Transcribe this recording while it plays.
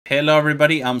Hello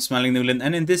everybody, I'm Smiling Newland,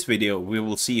 and in this video we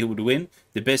will see who would win,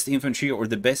 the best infantry or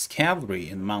the best cavalry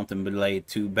in Mountain Blade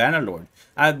 2 Bannerlord.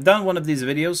 I've done one of these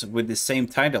videos with the same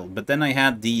title, but then I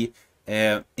had the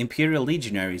Imperial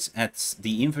Legionaries at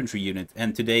the infantry unit,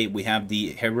 and today we have the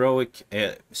heroic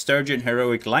Sturgeon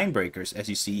heroic linebreakers, as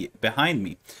you see behind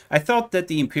me. I thought that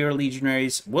the Imperial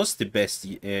Legionaries was the best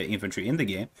infantry in the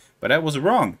game, but I was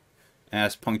wrong,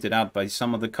 as pointed out by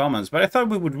some of the comments. But I thought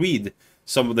we would read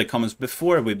some of the comments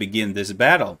before we begin this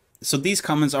battle. So these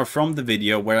comments are from the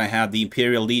video where I had the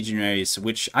Imperial Legionaries,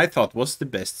 which I thought was the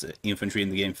best infantry in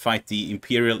the game, fight the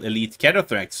Imperial Elite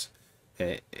Cataphracts,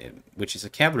 which is a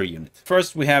cavalry unit.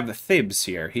 First we have Thibs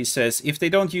here. He says, if they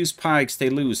don't use pikes,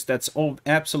 they lose. That's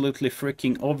absolutely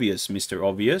freaking obvious, Mr.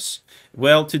 Obvious.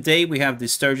 Well, today we have the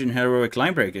Sturgeon Heroic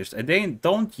Linebreakers, and they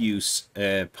don't use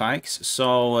pikes,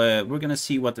 so we're gonna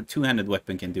see what the two-handed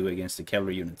weapon can do against the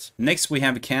cavalry units. Next we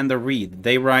have Kanda Reed.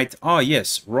 They write, oh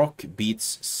yes, rock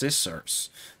beats scissors.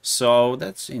 So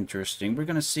that's interesting. We're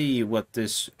gonna see what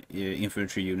this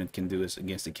infantry unit can do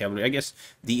against the cavalry. I guess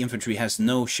the infantry has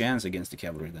no chance against the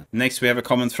cavalry then. Next we have a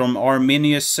comment from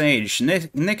Arminius Sage.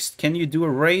 Next, can you do a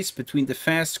race between the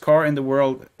fast car in the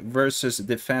world versus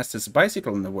the fastest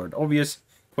bicycle in the world? Obvious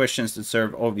questions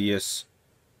deserve obvious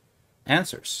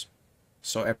answers.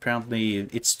 So apparently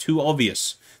it's too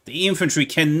obvious. The infantry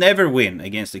can never win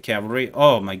against the cavalry.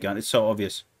 Oh my god, it's so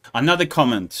obvious. Another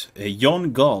comment,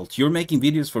 Jon Galt, you're making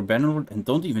videos for Bannerlord and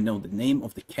don't even know the name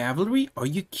of the cavalry? Are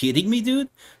you kidding me, dude?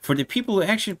 For the people who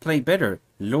actually play better,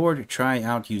 Lord, try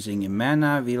out using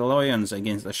mana Viloyans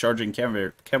against a charging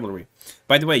cavalry.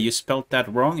 By the way, you spelled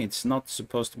that wrong. It's not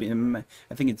supposed to be,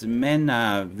 I think it's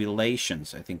mana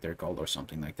Vilations, I think they're called, or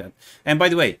something like that. And by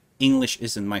the way, English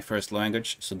isn't my first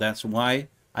language, so that's why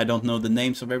I don't know the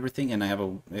names of everything and I have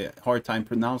a hard time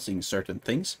pronouncing certain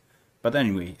things. But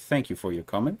anyway, thank you for your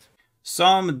comment.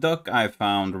 Some duck I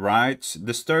found writes,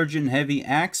 the Sturgeon Heavy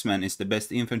Axeman is the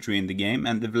best infantry in the game,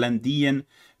 and the Vlandian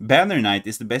Banner Knight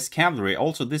is the best cavalry.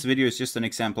 Also, this video is just an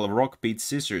example of rock beat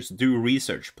scissors. Do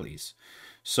research, please.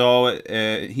 So,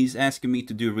 he's asking me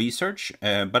to do research,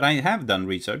 but I have done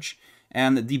research,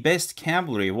 and the best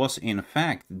cavalry was, in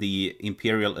fact, the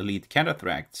Imperial Elite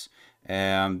Cataphracts.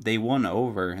 They won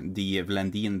over the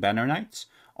Vlandian Banner Knights.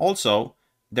 Also,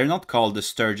 they're not called the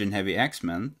Sturgeon Heavy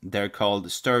Axemen, they're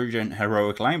called Sturgeon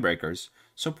Heroic Linebreakers,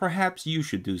 so perhaps you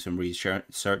should do some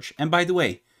research. And by the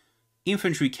way,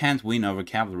 infantry can't win over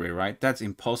cavalry, right? That's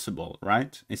impossible,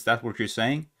 right? Is that what you're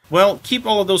saying? Well, keep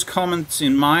all of those comments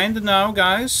in mind now,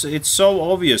 guys. It's so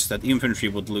obvious that infantry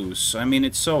would lose. I mean,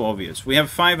 it's so obvious. We have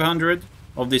 500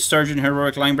 of the Sturgeon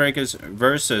Heroic Linebreakers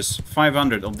versus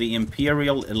 500 of the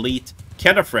Imperial Elite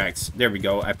Cataphracts. There we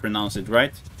go, I pronounced it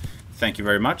right. Thank you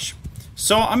very much.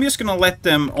 So I'm just gonna let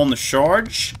them on the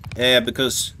charge,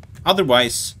 because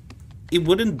otherwise it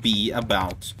wouldn't be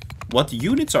about what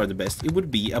units are the best, it would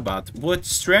be about what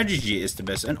strategy is the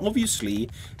best. And obviously,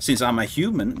 since I'm a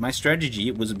human, my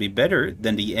strategy would be better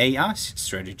than the AI's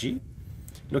strategy.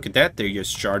 Look at that, they're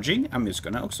just charging. I'm just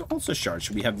gonna also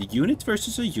charge. We have the unit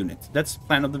versus a unit. That's the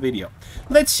plan of the video.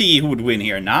 Let's see who would win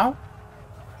here now.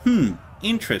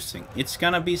 Interesting. It's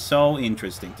gonna be so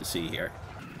interesting to see here.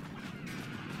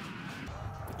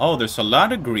 Oh, there's a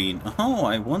lot of green. Oh,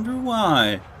 I wonder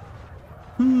why.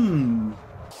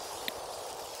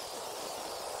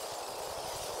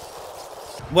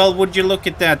 Well, would you look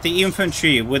at that? The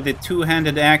infantry with the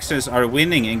two-handed axes are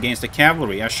winning against the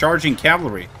cavalry, a charging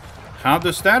cavalry. How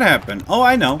does that happen? Oh,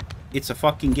 I know. It's a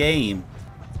fucking game.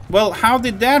 Well, how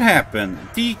did that happen?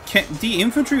 The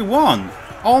infantry won.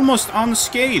 Almost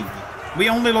unscathed. We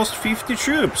only lost 50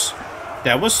 troops.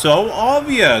 That was so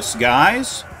obvious,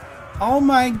 guys. Oh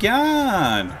my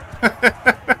god.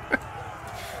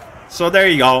 So there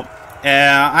you go.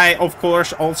 I of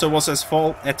course also was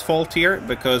at fault here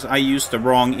because I used the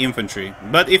wrong infantry.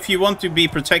 But if you want to be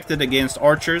protected against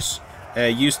archers,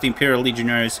 use the Imperial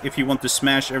Legionaries. If you want to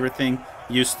smash everything,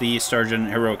 use the Sturgeon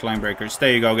Heroic Linebreakers.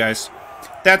 There you go, guys.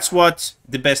 That's what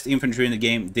the best infantry in the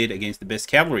game did against the best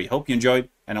cavalry. Hope you enjoyed,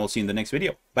 and I will see you in the next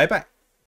video. Bye bye.